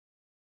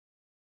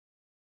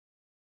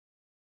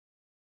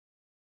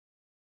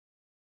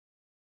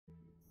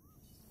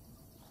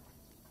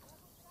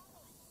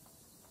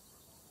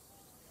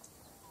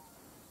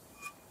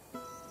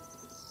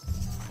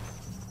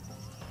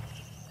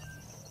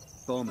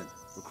Bowman.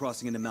 We're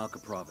crossing into Malca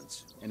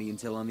province. Any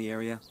intel on the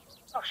area?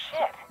 Oh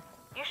shit.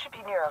 You should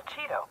be near El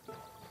Cheeto.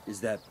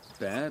 Is that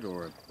bad,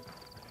 or...?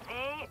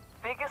 The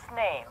biggest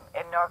name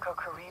in Narco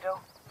Corrido.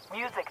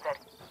 Music that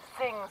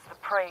sings the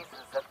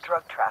praises of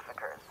drug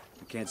traffickers.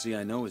 You can't see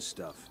I know his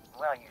stuff.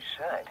 Well, you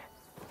should.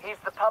 He's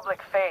the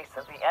public face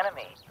of the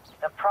enemy.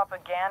 The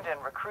propaganda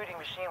and recruiting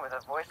machine with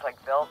a voice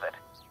like velvet.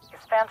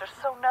 His fans are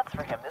so nuts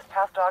for him. This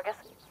past August,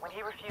 when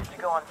he refused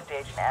to go on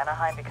stage in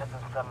Anaheim because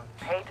of some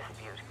pay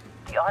dispute,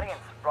 the audience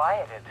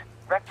rioted,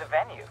 wrecked the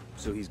venue.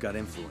 So he's got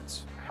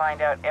influence.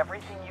 Find out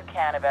everything you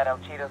can about El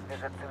Cheeto's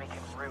visit so he can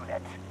ruin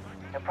it.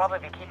 He'll probably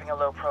be keeping a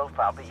low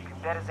profile, but you can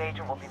bet his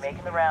agent will be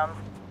making the rounds,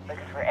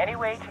 looking for any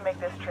way to make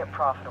this trip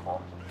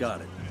profitable.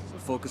 Got it. We'll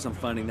focus on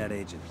finding that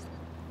agent.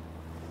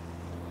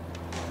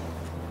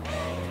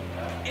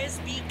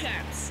 SB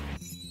Camps.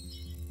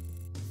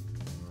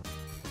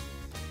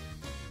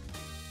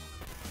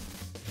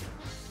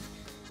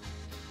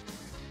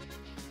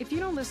 If you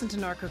don't listen to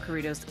Narco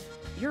Corridos,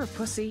 you're a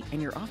pussy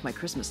and you're off my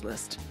Christmas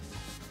list.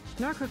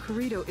 Narco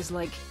Corrido is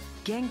like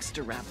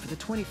gangster rap for the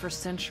 21st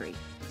century.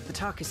 The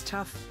talk is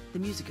tough, the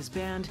music is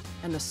banned,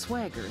 and the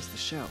swagger is the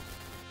show.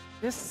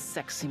 This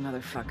sexy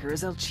motherfucker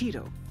is El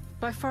Cheeto,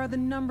 by far the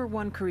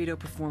 #1 Corrido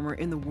performer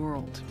in the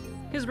world.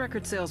 His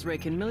record sales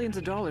rake in millions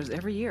of dollars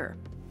every year.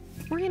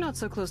 Were he not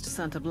so close to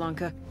Santa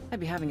Blanca, I'd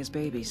be having his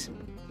babies.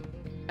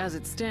 As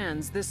it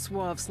stands, this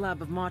suave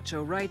slab of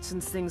macho writes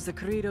and sings the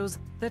corridos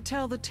that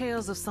tell the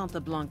tales of Santa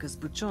Blanca's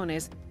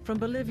buchones from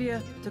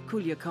Bolivia to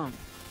Culiacan.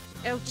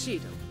 El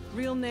Cheeto,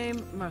 real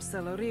name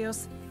Marcelo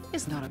Rios,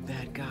 is not a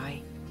bad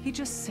guy. He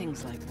just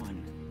sings like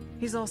one.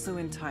 He's also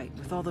in tight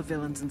with all the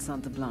villains in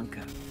Santa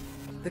Blanca.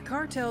 The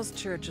cartel's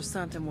Church of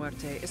Santa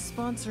Muerte is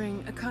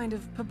sponsoring a kind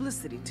of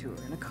publicity tour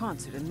and a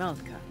concert in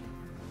Malca.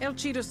 El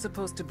Cheeto's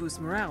supposed to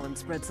boost morale and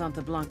spread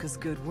Santa Blanca's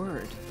good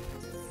word.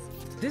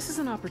 This is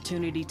an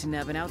opportunity to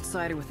nab an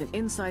outsider with an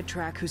inside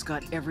track who's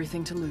got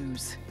everything to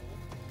lose.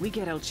 We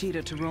get El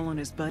Cheeto to roll on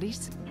his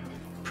buddies.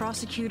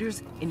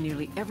 Prosecutors in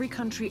nearly every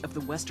country of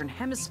the Western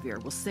Hemisphere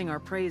will sing our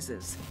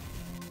praises.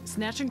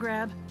 Snatch and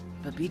grab,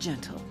 but be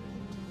gentle.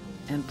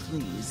 And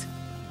please,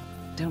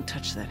 don't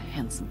touch that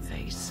handsome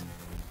face.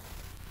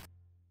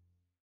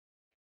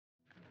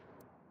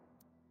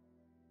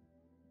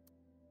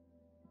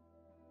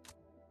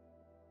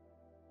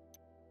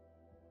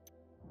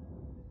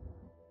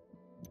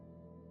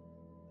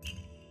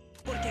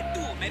 Porque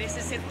tú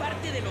mereces ser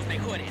parte de los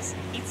mejores.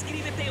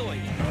 Inscríbete hoy.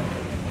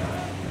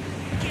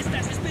 ¿Qué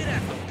estás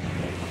esperando?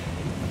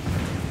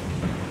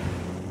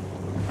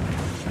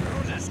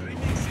 Rolas,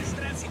 remixes,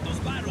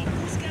 tránsitos, varo,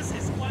 buscas,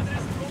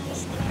 escuadras,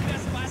 promos,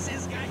 drogas,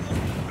 bases, gallos,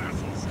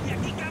 brazos. Y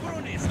aquí,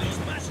 cabrones, los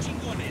más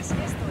chingones.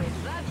 Esto es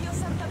Radio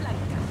Santa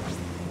Blanca.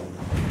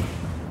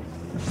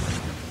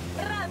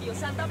 Radio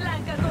Santa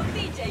Blanca con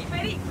DJ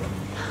Perico.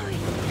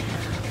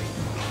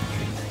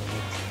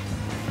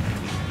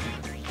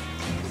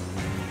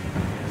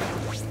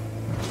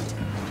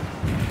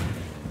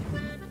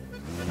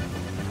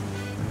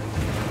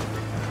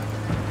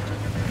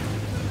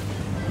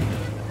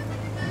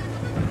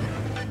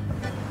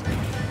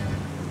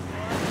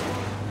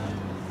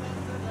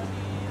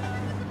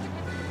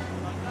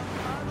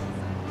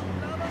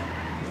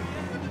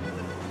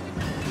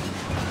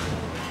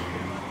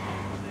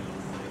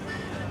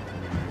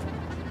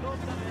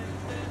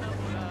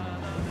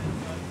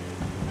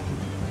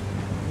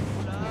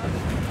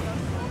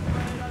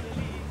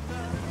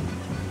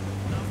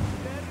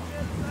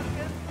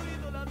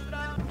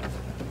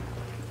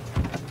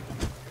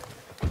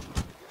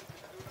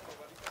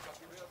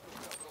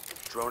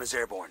 Drone is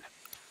airborne.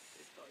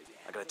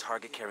 I got a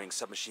target carrying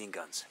submachine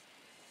guns.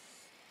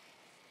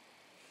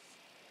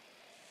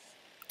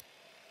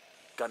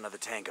 Got another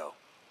tango.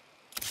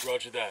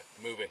 Roger that.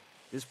 Moving.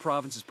 This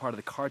province is part of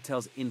the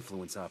cartel's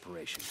influence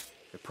operation.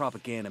 Their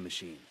propaganda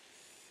machine.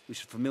 We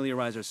should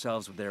familiarize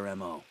ourselves with their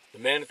MO. The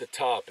man at the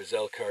top is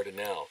El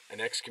Cardinal,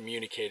 an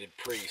excommunicated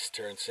priest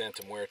turned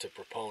Santa Muerte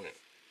proponent.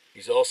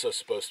 He's also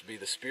supposed to be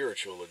the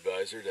spiritual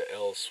advisor to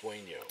El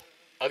Sueño.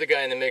 Other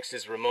guy in the mix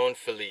is Ramon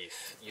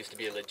Feliz. Used to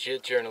be a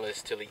legit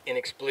journalist till he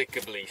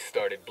inexplicably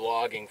started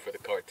blogging for the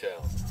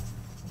cartel.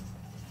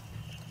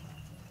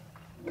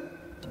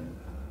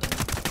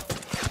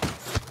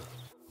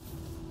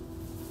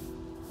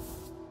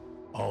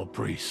 All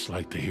priests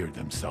like to hear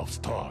themselves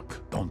talk,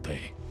 don't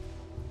they?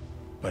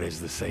 But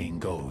as the saying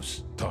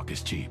goes, talk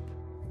is cheap.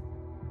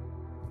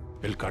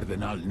 El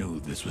Cardinal knew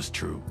this was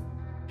true.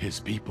 His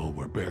people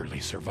were barely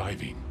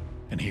surviving,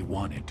 and he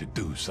wanted to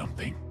do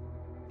something.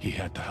 He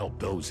had to help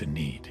those in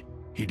need.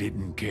 He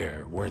didn't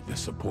care where the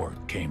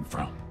support came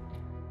from.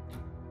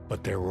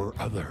 But there were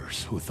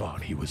others who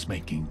thought he was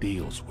making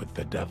deals with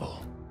the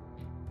devil.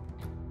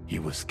 He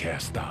was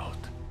cast out.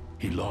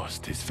 He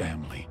lost his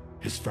family,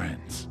 his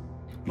friends.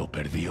 Lo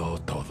perdió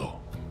todo.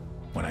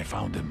 When I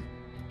found him,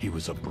 he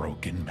was a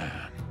broken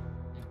man.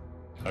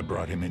 I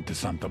brought him into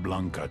Santa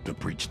Blanca to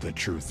preach the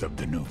truth of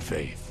the new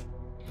faith.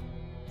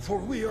 For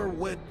we are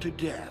wed to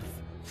death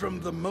from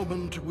the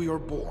moment we are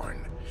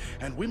born,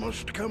 and we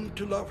must come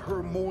to love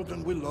her more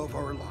than we love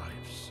our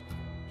lives.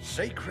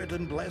 Sacred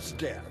and blessed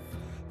death,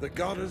 the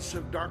goddess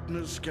of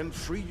darkness can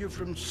free you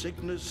from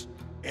sickness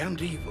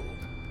and evil.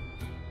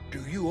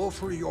 Do you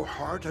offer your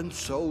heart and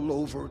soul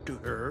over to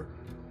her?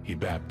 He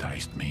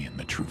baptized me in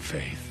the true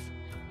faith.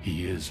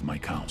 He is my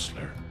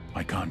counselor,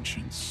 my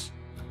conscience.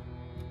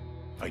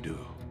 I do.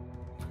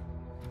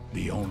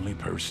 The only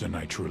person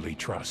I truly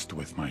trust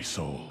with my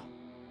soul.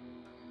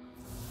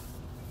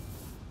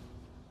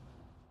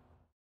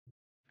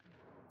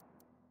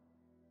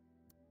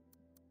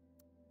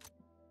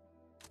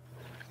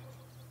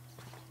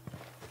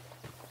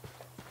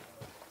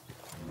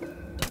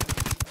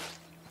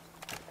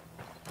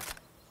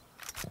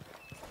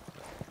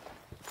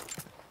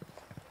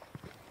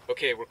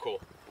 Okay, we're cool.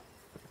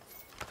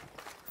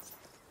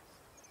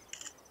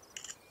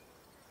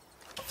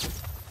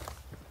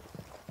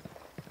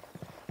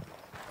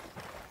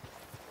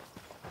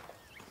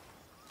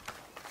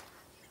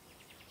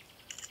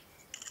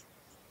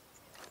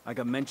 I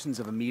got mentions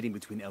of a meeting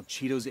between El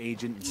Cheeto's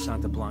agent and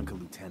Santa Blanca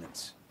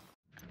lieutenants.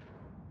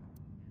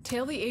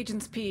 Tail the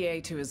agent's PA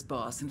to his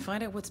boss and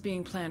find out what's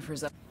being planned for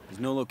his...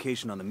 There's no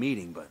location on the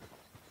meeting, but...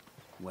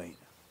 Wait.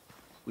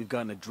 We've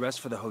got an address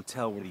for the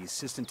hotel where the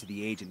assistant to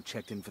the agent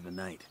checked in for the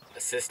night.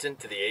 Assistant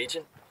to the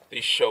agent?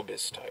 These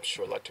showbiz types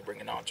sure like to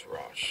bring an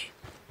entourage.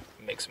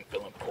 Makes them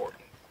feel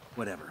important.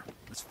 Whatever.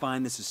 Let's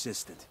find this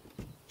assistant.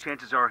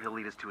 Chances are he'll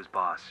lead us to his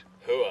boss.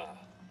 Hooah.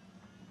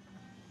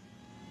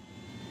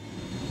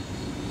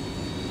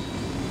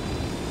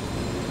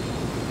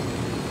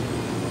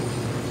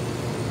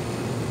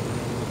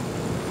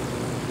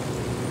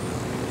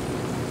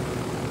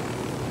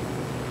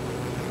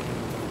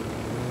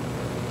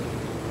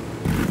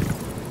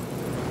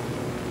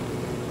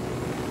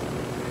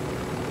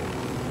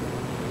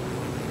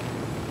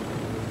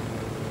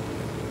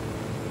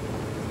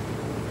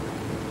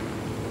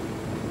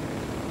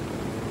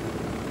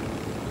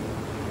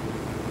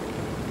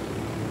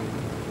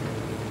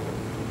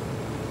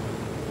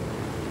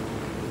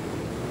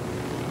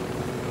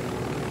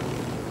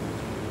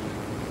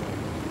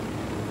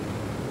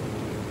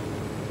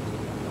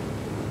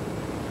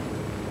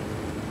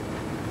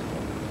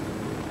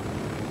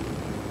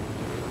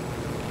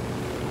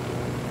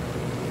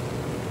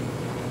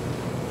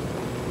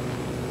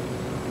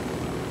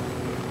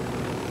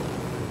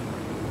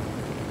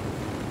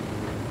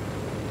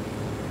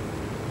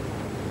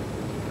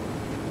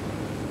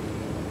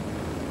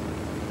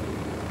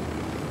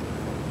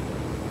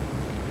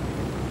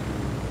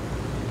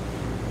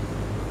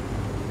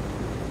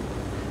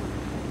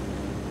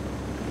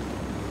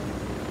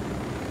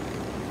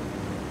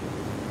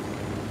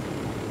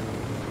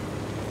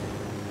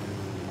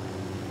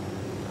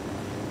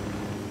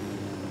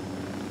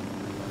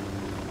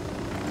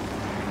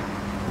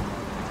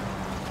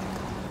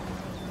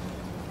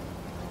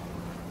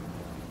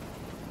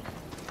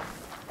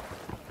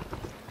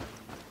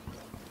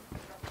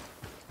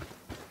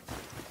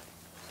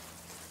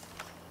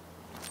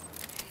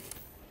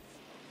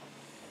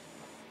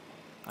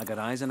 I got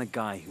eyes on a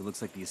guy who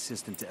looks like the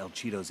assistant to El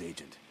Cheeto's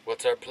agent.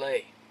 What's our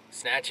play?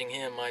 Snatching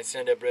him might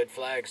send up red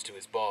flags to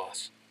his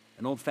boss.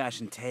 An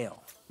old-fashioned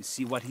tale. We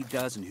see what he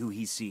does and who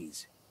he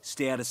sees.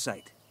 Stay out of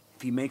sight.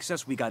 If he makes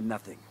us, we got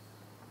nothing.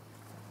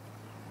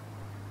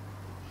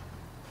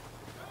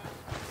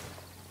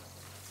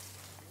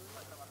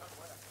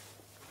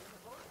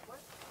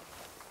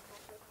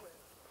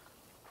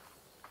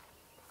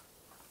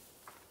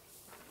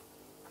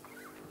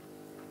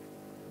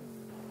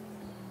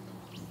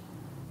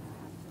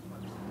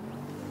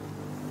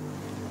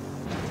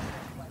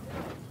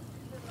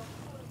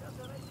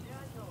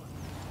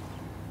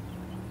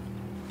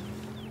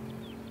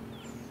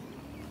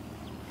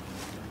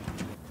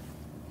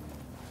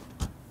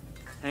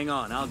 Hang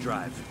on, I'll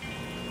drive.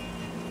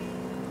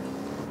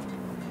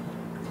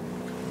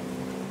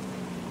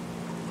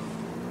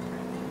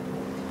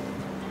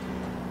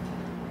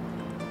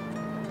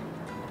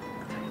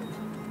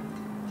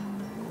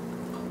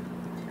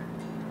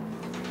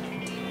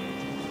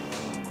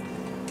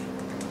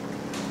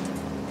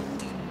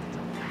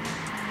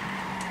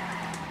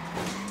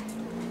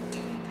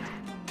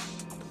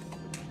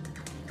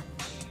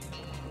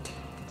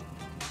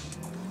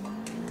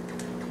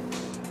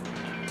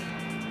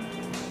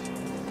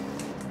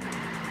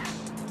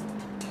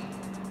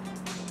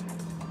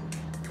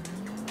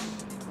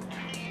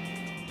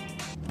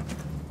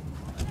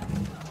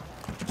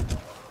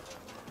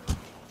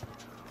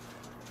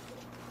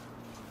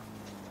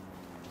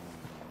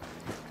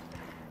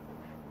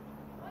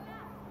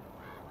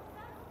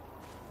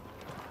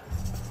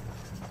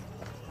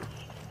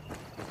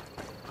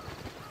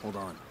 Hold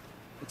on.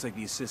 Looks like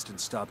the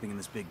assistant's stopping in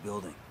this big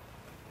building.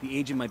 The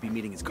agent might be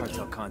meeting his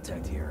cartel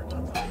contact here.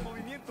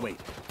 Wait.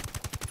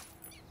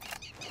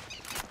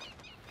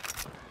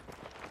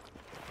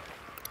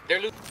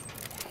 They're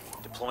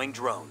Deploying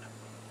drone.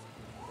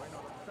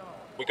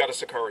 We got a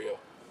Sicario.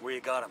 Where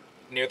you got him?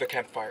 Near the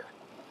campfire.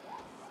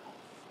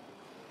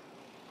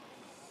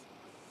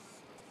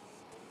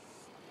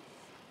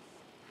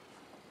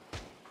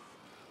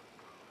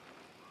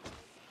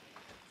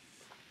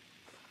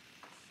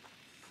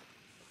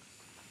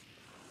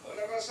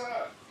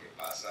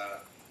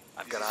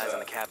 I've got eyes on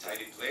the captain.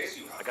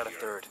 I got a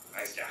third.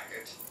 Nice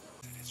jacket.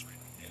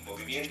 El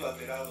movimiento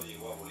alterado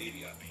llegó a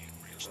Bolivia.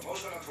 The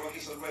promotional truck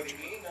is already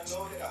in and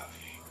loaded up.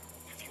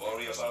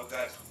 Worry about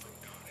that.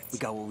 We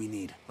got what we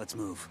need. Let's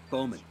move.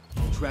 Bowman,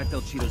 tracked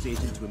El Cheeto's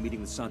agent to a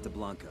meeting with Santa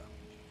Blanca.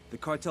 The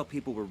cartel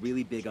people were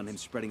really big on him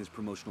spreading his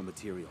promotional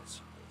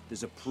materials.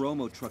 There's a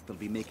promo truck that'll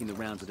be making the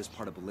rounds of this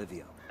part of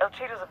Bolivia. El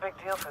Cheeto's a big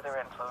deal for their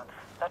influence.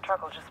 That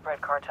truck will just spread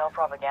cartel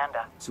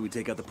propaganda. So we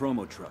take out the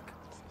promo truck.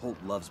 Holt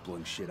loves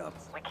blowing shit up.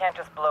 We can't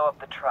just blow up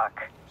the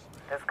truck.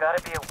 There's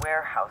gotta be a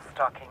warehouse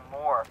stocking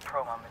more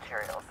promo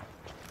materials.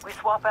 We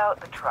swap out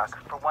the truck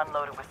for one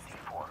loaded with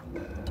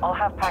C4. I'll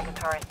have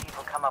Pakatari's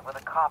people come up with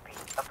a copy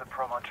of the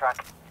promo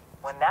truck.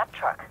 When that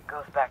truck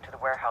goes back to the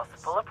warehouse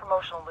full of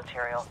promotional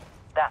material,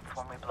 that's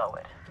when we blow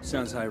it.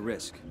 Sounds high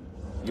risk.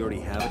 You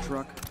already have a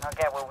truck? I'll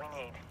get what we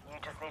need. You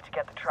just need to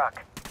get the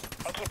truck.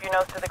 And keep your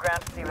nose to the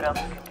ground to see what else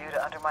we can do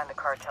to undermine the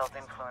cartel's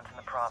influence in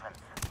the province.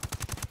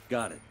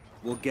 Got it.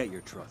 We'll get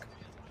your truck.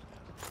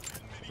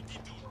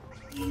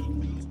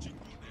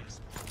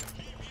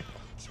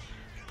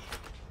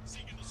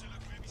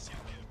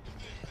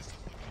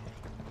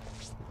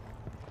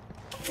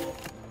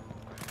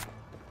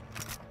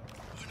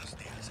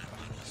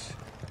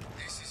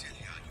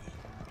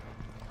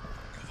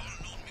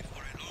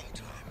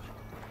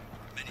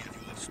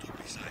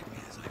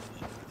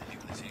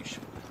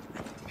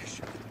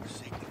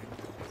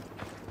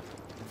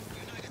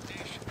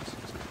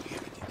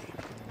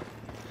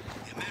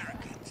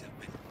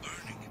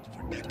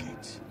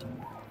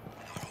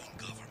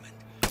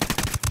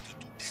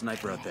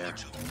 Sniper out there.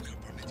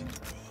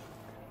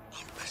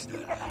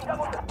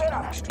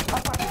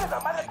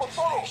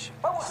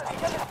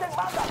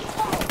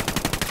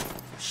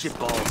 Shit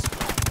balls.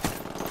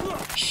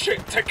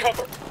 Shit, take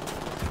cover!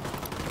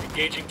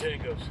 Engaging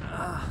tangos.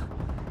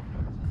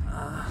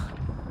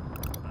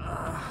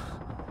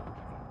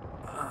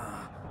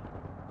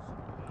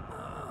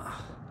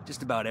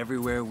 Just about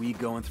everywhere we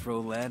go and throw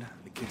lead,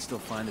 the kids still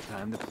find the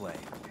time to play.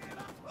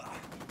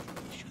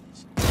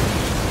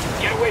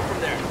 Get away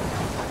from there!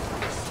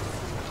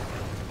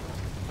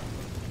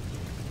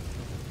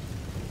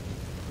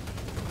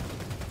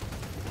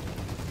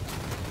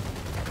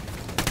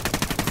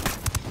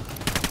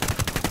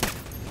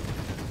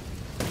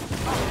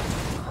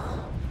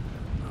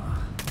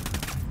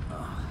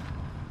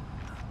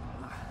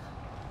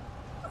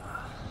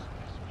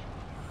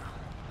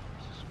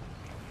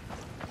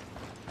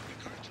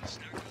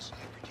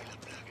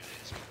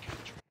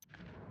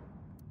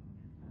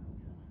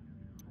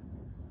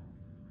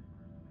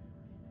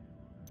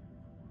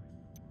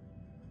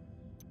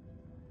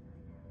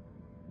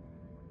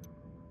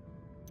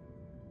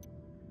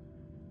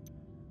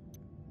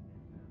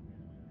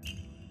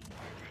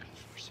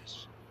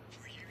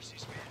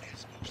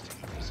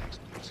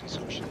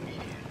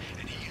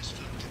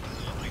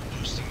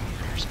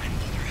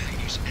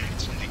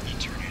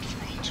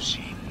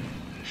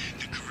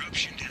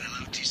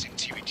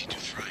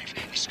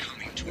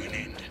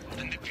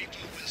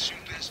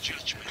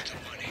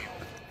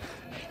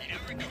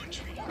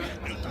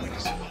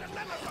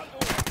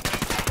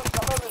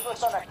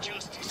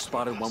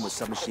 Spotted one with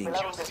submachine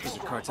guns. There's a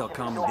cartel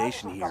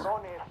commendation here.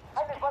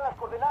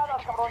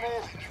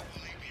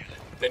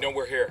 They know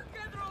we're here.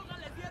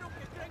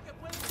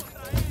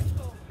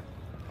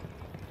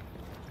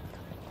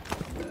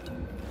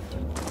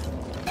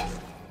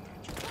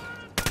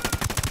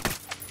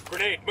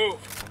 Grenade,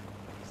 move!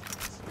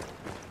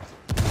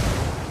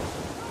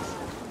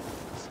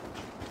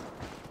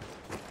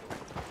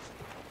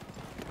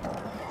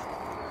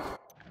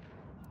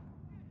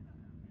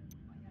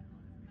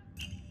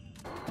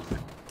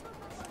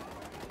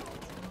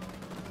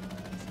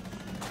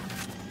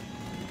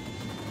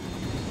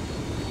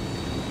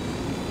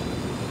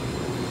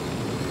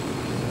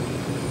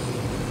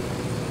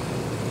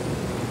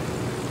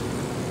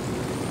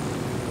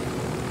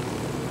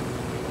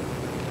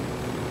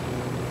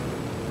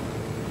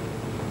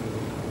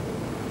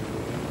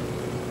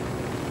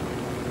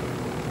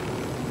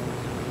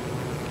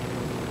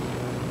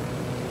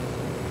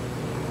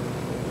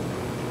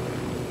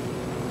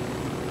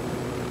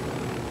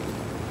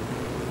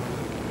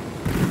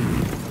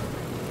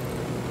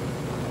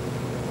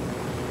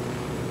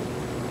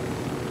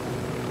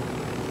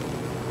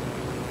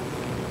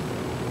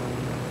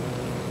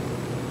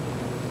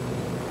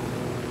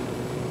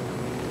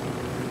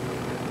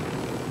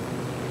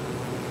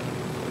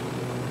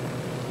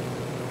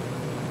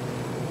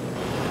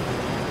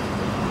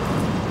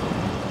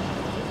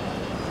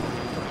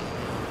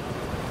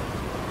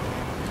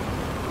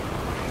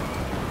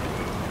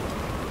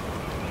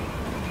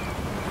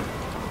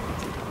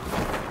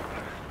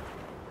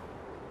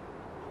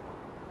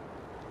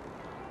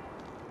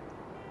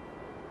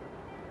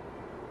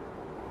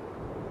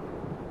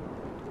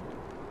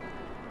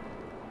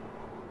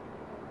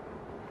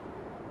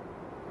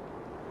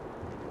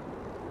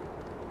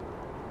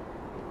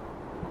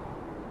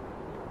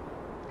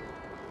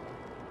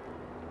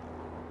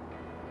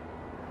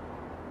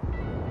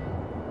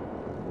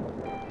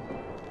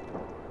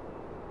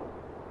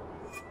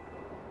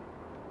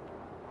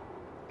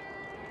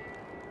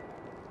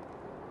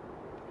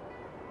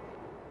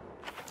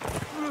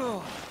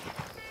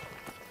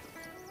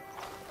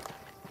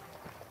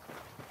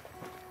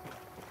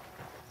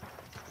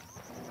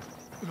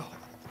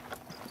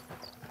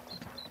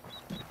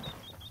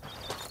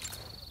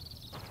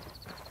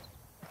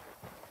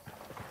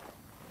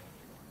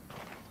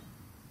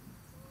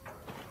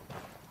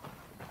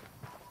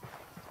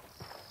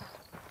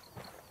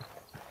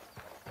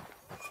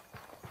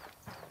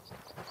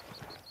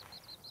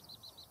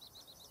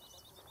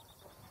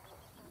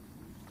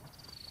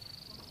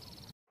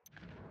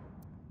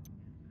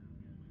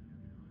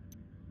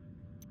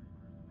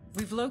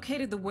 We've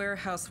located the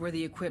warehouse where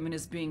the equipment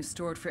is being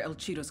stored for El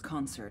Cheeto's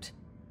concert.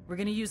 We're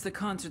gonna use the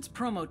concert's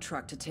promo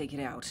truck to take it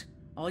out.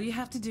 All you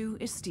have to do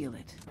is steal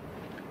it.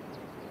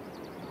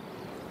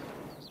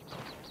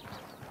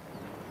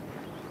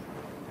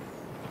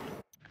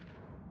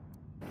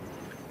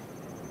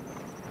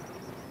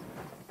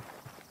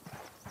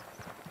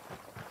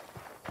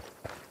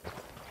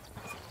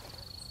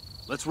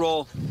 Let's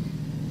roll.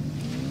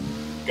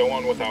 Go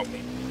on without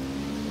me.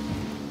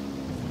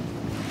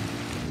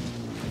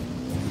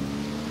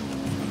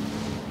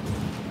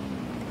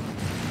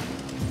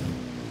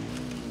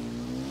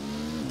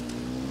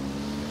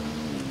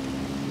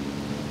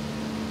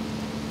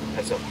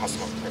 Heads up,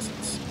 hostile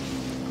presence.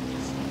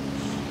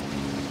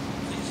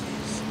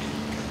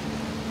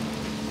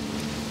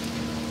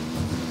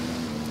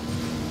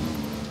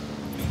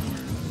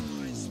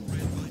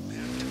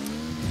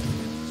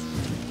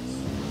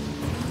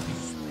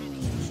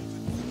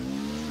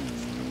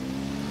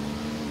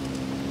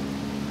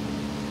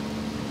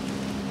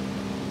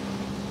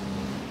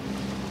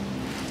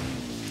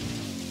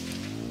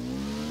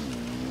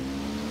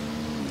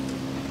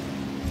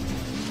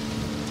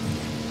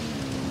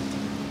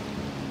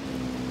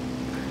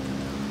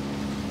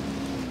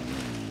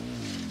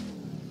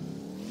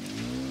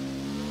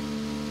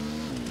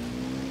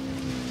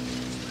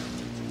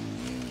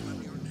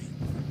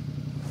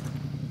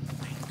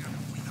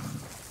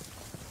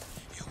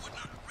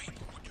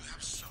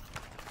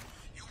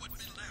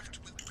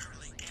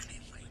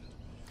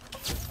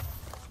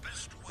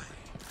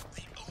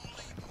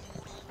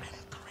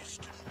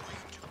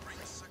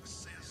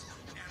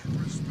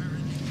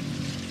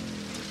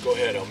 Go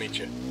ahead, I'll meet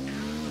you.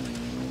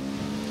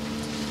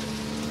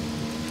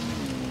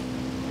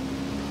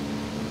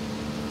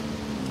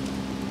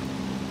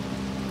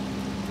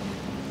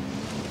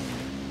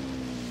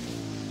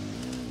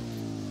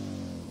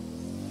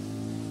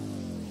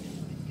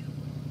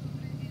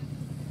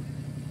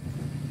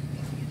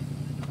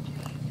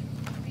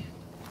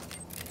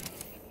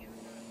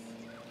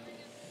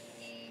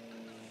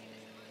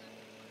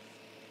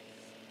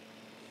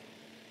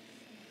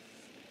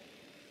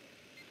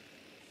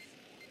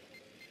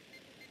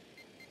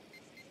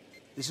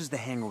 This is the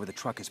hangar where the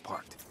truck is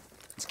parked.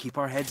 Let's keep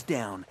our heads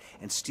down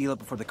and steal it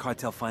before the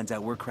cartel finds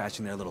out we're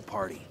crashing their little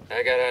party.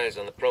 I got eyes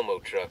on the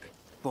promo truck.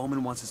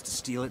 Bowman wants us to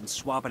steal it and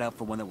swap it out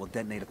for one that will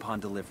detonate upon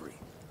delivery.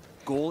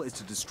 Goal is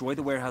to destroy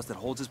the warehouse that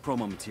holds his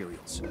promo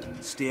materials.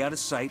 Stay out of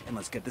sight and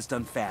let's get this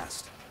done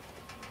fast.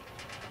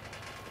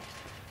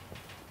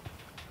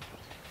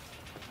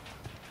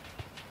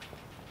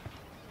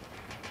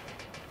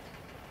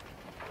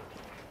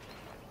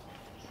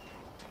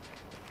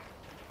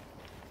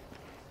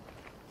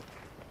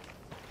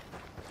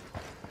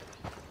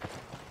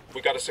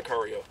 We got a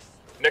Sicario.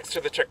 Next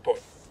to the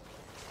checkpoint.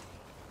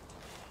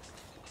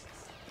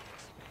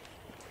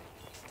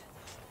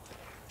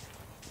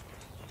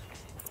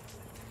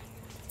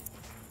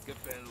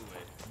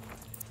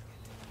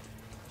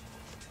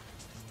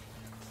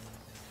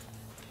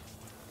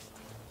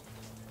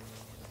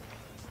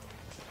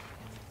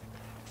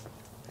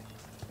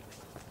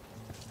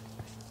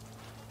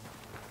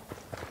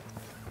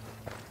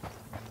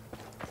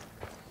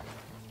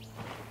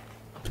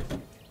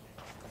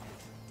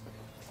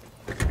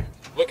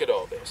 Look at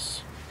all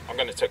this. I'm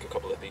gonna take a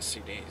couple of these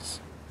CDs.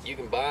 You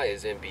can buy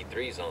his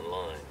MP3s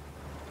online.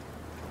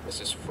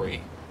 This is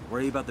free.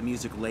 Worry about the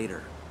music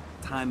later.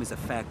 Time is a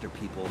factor,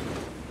 people.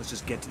 Let's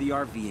just get to the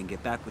RV and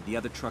get back with the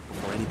other truck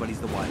before anybody's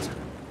the wiser.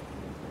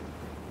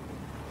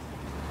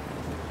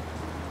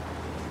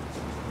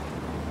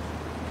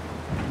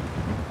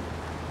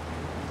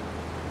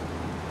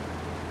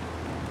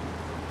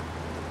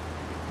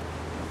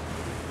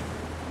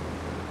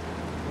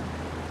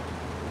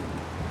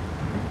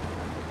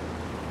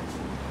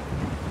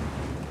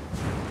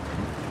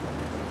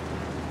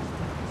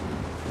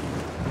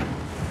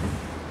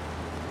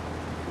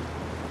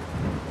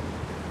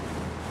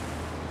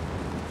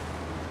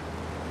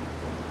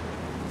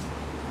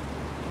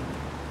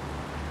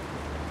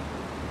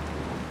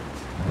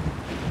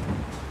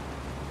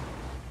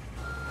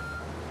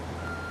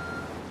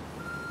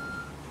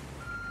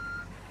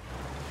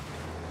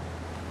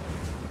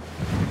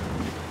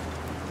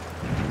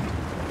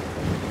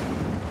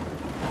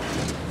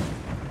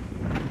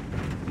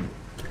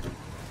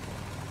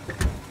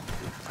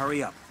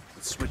 Hurry up.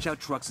 Let's switch out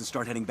trucks and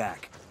start heading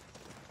back.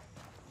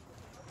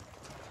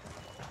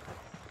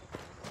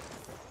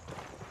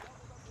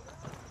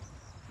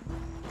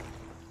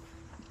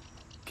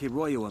 Que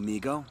rollo,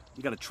 amigo?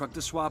 You got a truck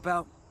to swap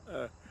out?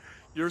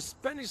 Your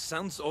Spanish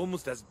sounds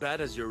almost as bad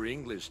as your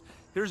English.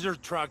 Here's your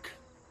truck.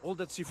 All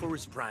that C4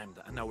 is primed,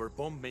 and our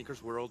bomb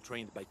makers were all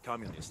trained by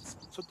communists.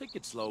 So take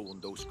it slow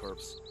on those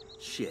curves.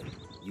 Shit.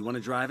 You want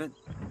to drive it?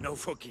 No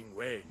fucking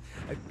way.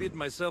 I beat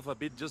myself a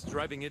bit just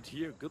driving it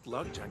here. Good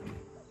luck, junkie.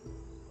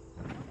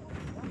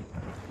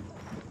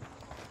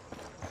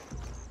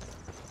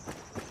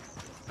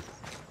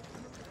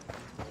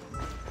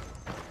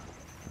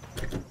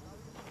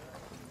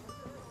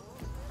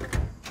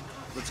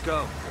 Let's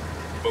go.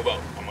 Move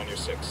out. I'm on your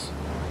 6.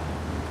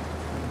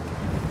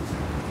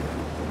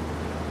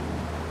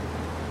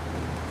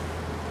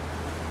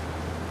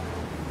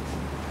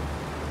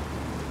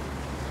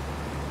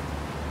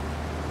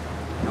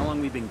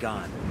 long we've been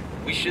gone?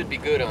 We should be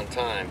good on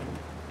time.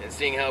 And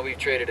seeing how we've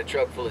traded a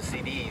truck full of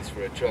CDs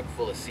for a truck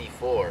full of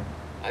C4,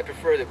 I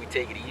prefer that we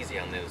take it easy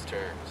on those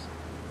terms.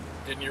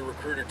 Didn't your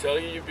recruiter tell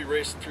you you'd be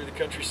racing through the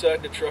countryside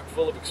in a truck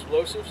full of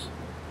explosives?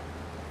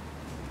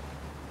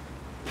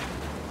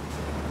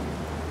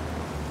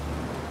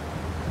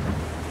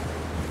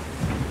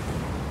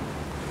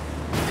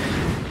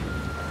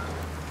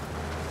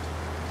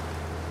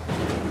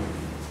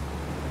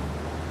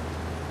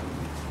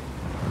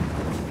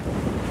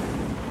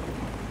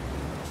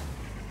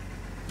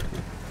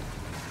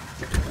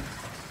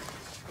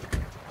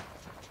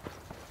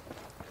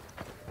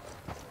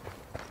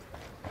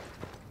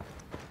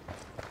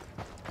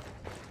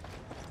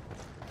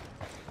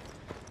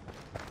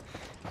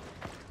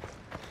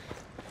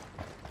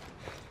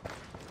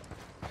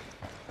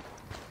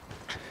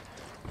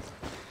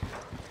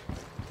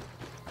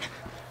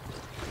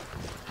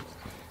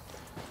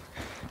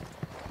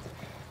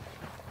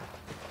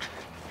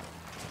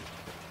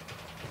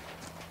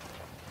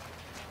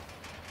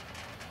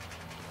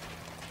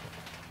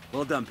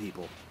 Well done,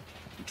 people.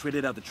 You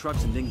traded out the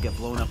trucks and didn't get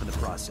blown up in the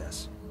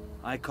process.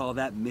 I call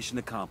that mission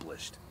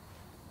accomplished.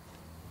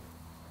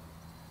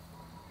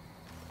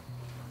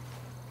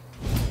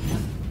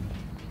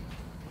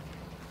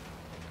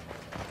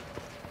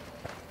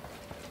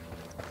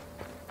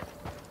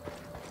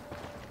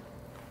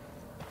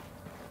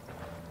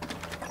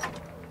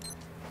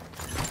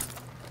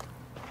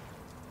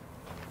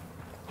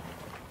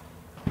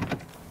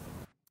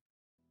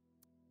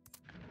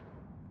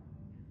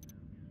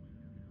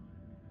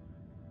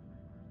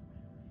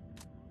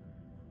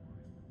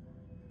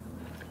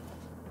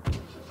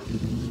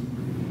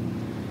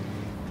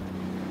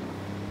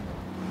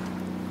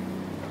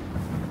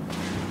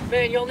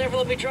 Man, y'all never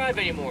let me drive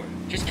anymore.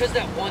 Just 'cause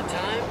that one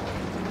time?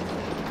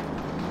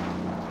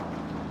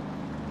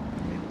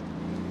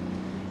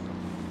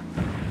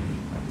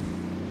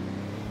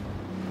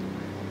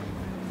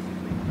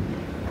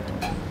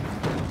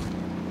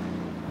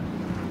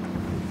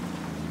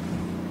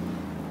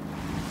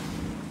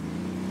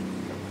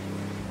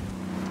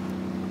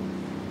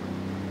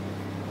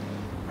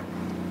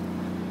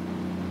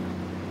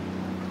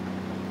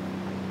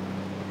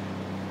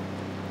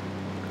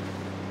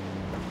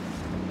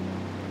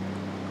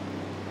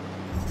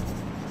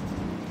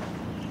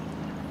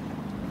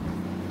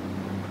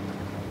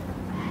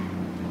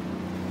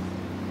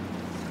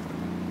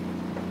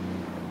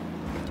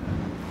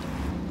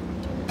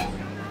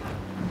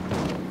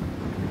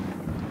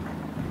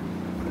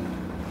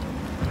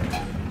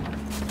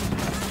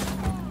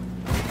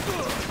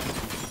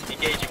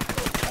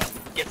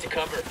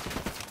 Cover.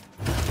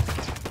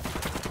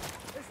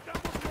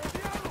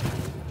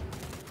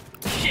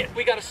 Shit,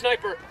 we got a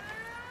sniper.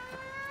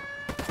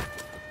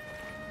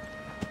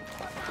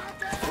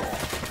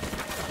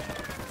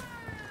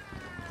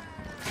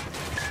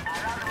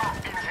 Alarma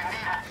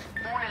encendida.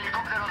 Un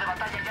helicóptero de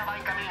batalla ya va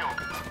en camino.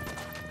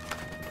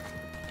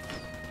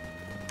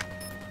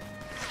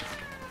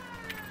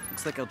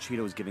 Looks like El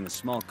Cheeto is giving a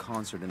small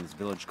concert in this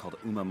village called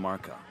Uma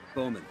Marca.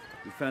 Bowman,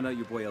 we found out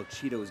your boy El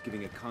Cheeto is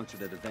giving a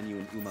concert at a venue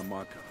in Uma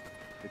Marca.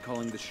 They're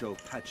calling the show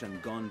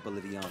Pachangon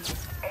Boliviano.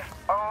 If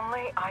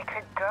only I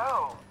could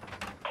go.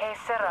 Que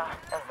sera,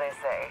 as they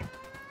say.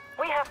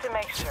 We have to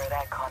make sure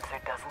that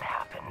concert doesn't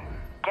happen.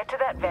 Get to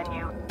that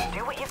venue,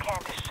 do what you can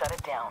to shut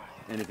it down.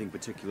 Anything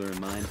particular in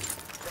mind?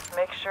 Just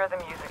make sure the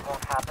music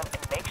won't happen,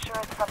 and make sure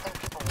it's something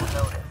people will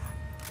notice.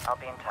 I'll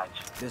be in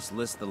touch. This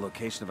lists the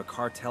location of a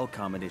cartel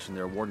combination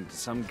they're awarding to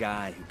some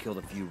guy who killed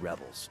a few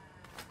rebels.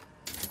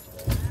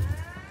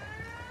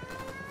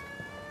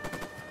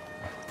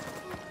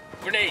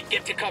 Grenade,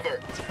 get to cover.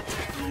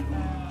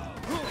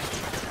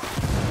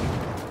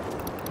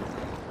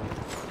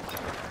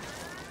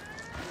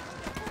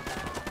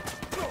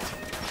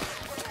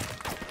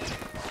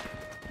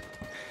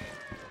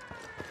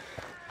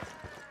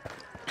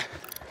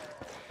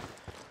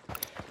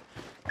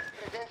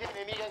 Presencia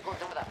enemiga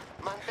encontrada.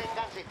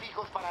 Manténganse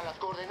fijos para las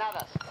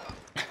coordenadas.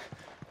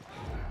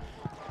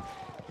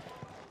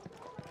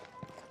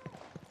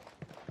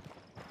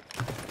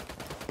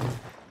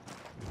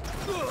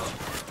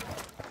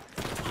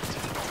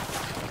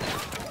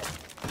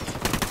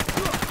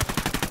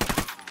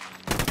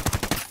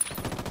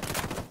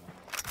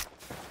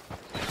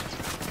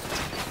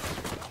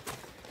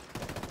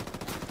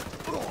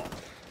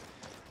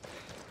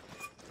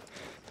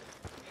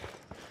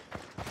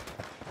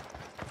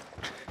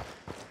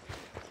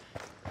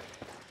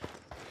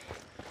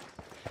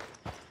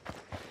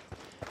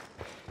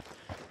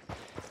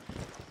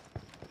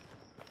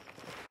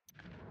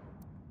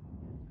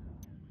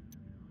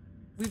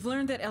 We've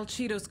learned that El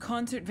Cheeto's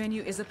concert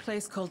venue is a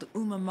place called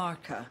Uma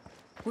Marca.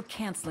 We're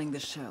canceling the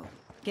show.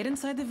 Get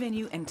inside the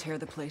venue and tear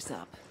the place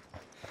up.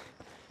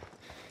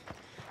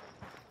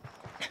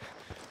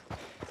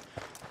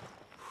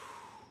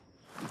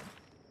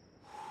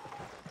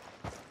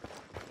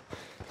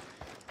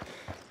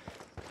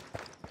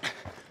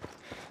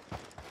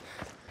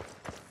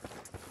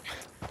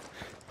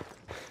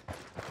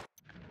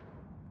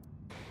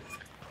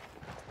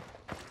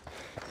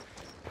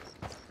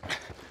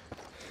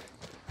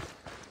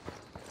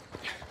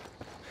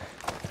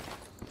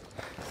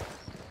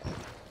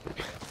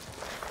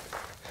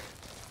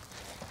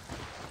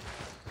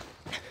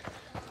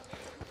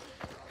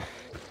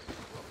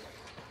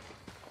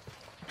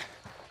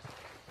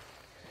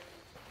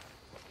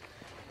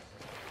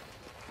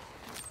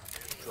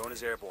 One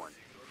is airborne.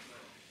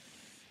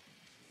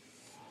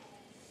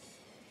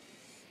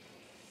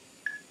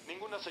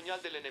 Ninguna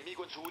señal del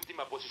enemigo en su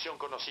última posición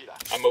conocida.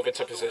 I'm moving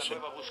to position.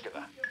 Nueva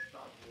búsqueda.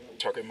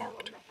 Target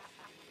marked.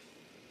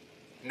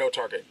 No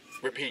target.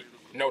 Repeat,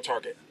 no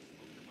target.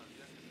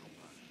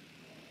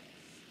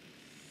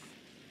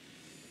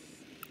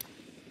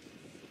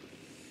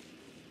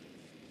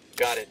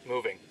 Got it,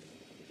 moving.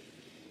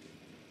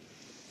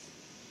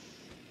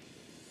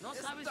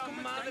 Esta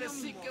madre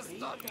sí que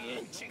está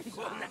bien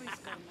chingona.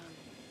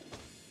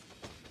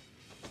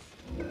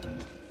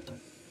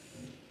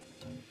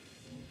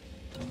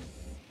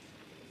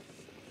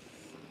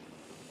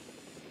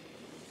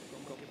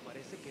 Como que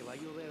parece que va a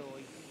llover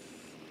hoy.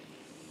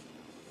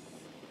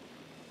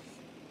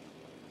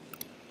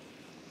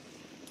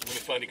 Let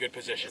me find a good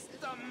position.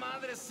 Esta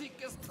madre sí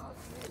que está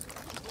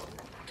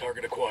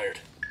Target acquired.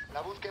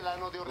 La búsqueda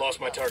no dio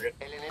Lost my target.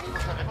 El enemigo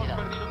se Hemos retira.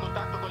 perdido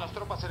contacto con las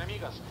tropas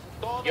enemigas.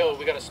 Todas Yo,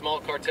 we got a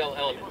small cartel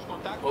element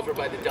over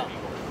by the dump.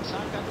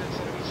 salgan del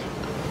servicio.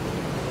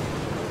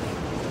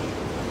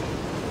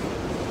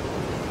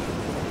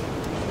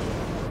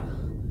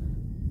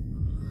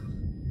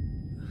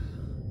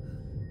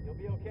 You'll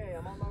be okay,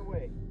 I'm on my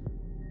way.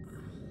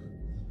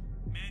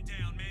 Man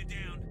down, man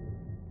down.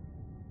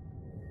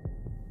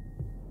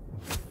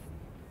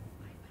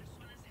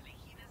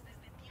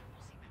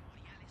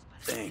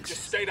 Thanks.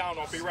 Just stay down,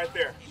 I'll be right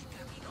there.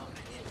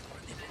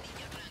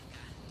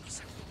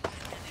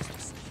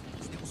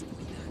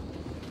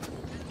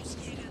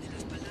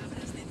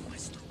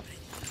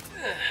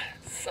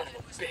 Son of a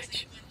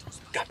bitch.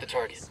 Got the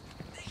target.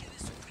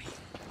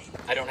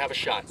 I don't have a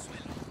shot. Esta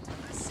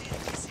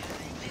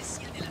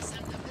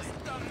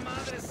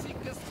madre sí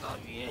que está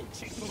bien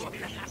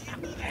chingona.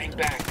 Hang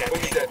back, that Who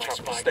needs that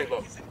chopper? Stay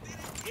low.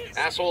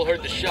 asshole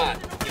heard the shot.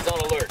 He's on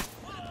alert.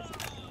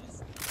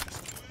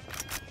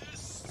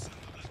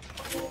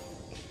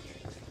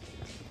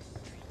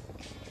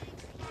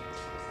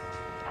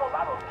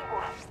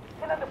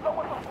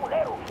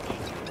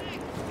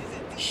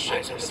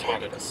 Shit, they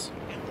spotted us.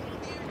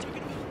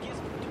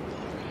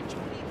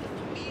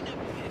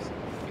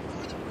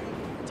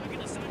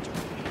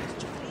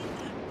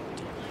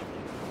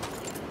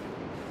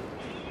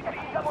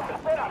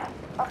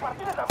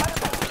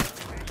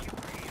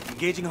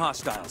 Engaging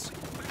hostiles.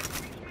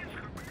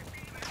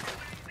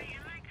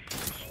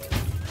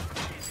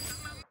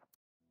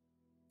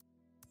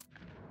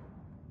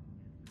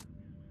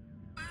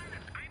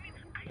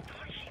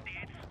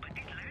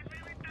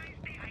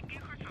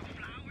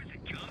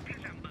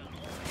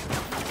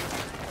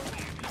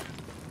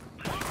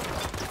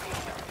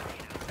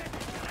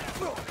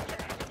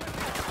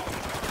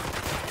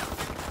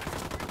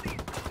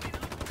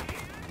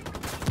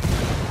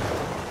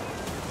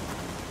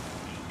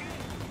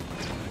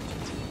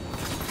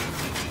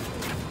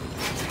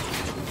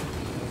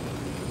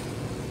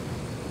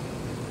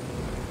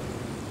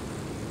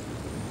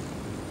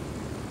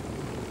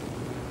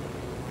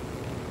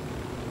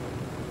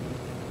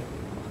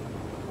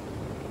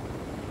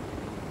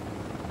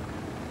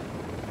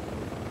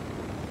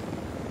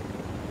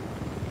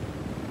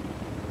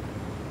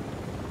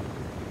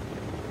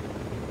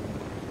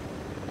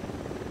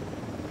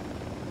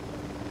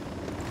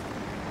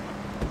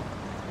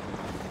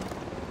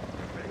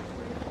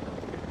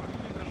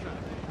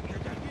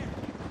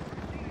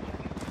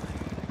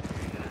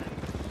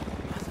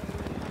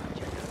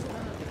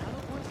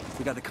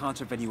 We got the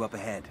concert venue up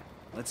ahead.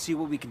 Let's see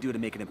what we can do to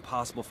make it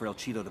impossible for El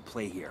Cheeto to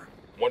play here.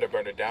 Want to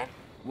burn it down?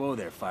 Whoa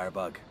there,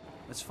 Firebug.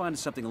 Let's find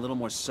something a little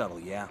more subtle,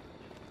 yeah?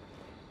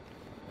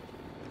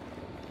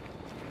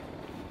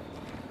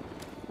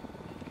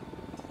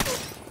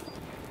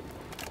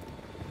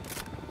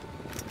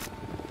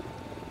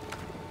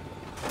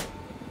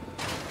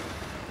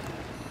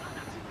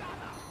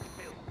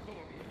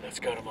 That's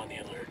got him on the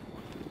alert.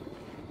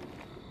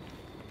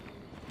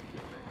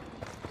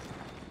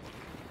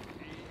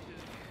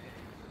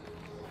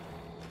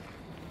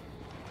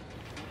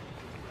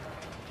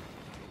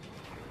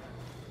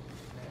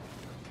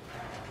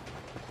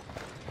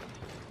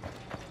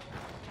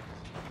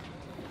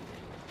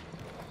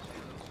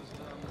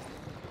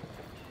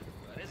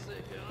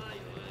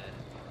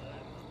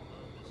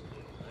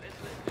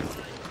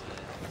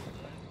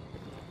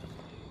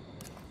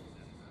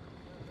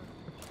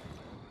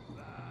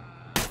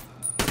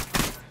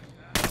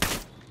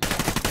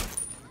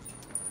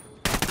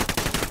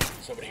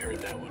 Somebody heard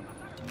that one.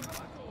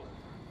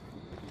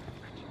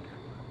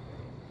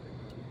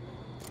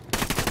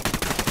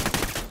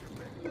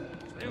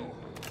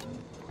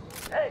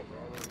 Hey!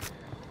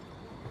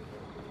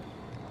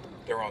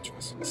 They're onto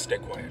us. Stay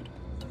quiet.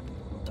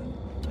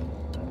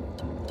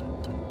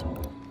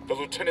 The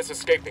lieutenant's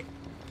escaping.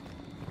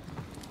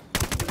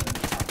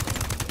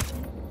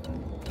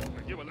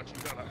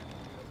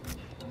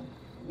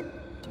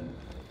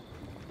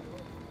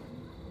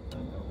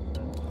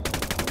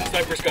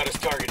 Sniper's got us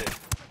targeted.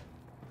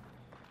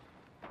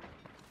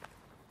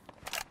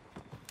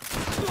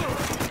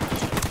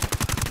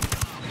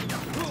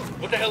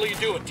 What the hell are you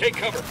doing? Take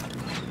cover.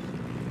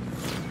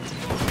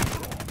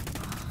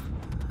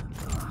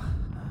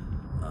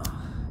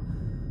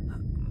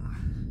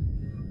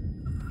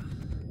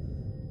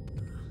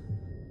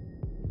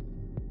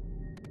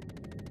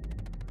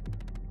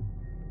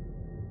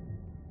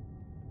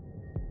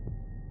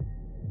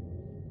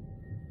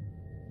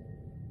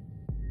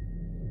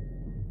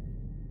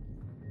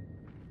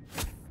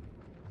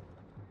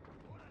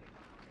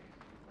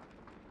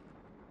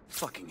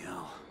 Fucking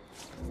hell.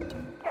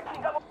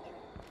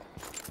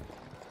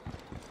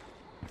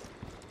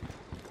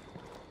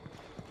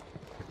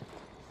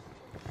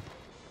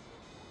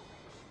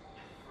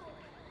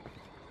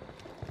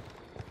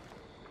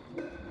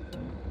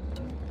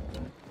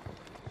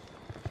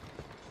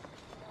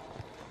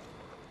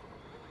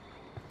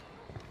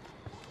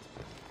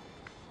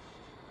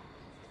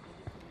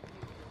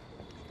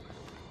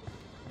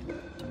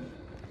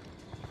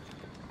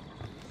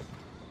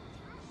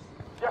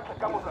 Ya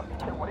sacamos la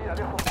pinche guarida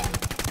de esos.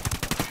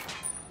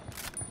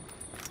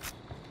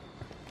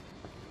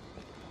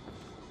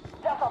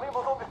 Ya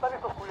sabemos dónde están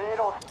estos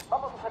culeros.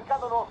 Vamos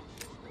acercándonos.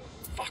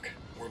 Fuck,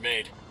 we're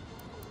made.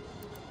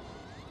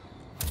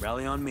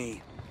 Rally on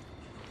me.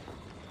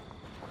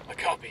 A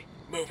copy.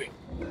 Moving.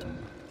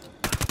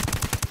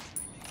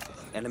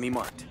 Enemy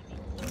marked.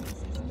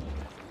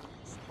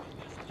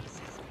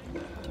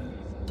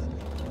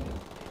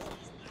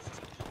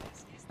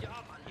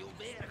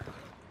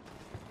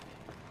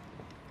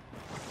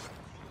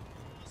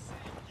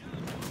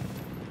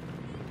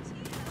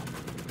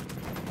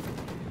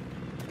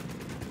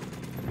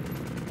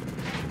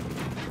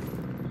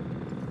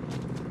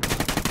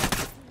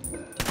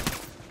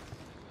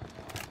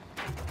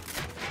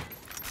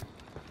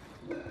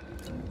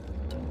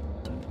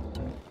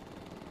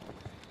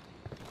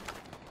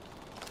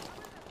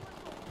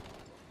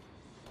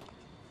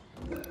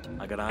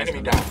 I got eyes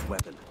on that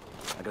weapon.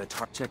 I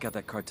gotta check out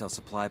that cartel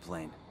supply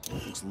plane.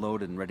 Looks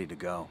loaded and ready to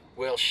go.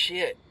 Well,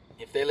 shit.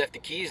 If they left the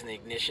keys in the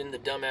ignition, the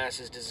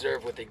dumbasses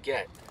deserve what they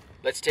get.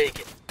 Let's take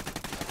it.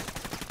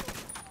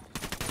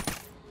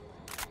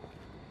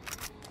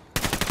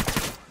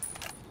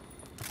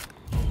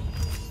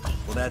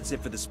 Well, that's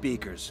it for the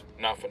speakers.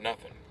 Not for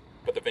nothing,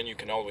 but the venue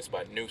can always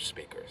buy new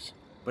speakers.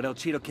 But El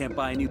Cheeto can't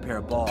buy a new pair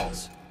of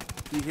balls.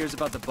 He hears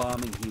about the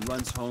bombing, he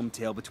runs home,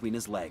 tail between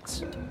his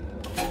legs.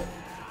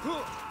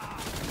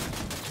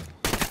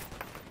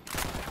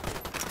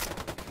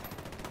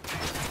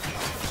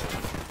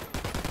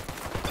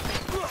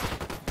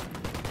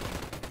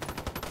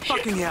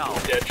 Fucking hell!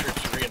 Dead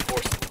troops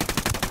reinforced.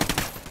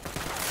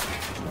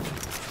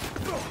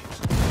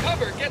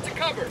 Cover! Get to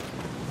cover!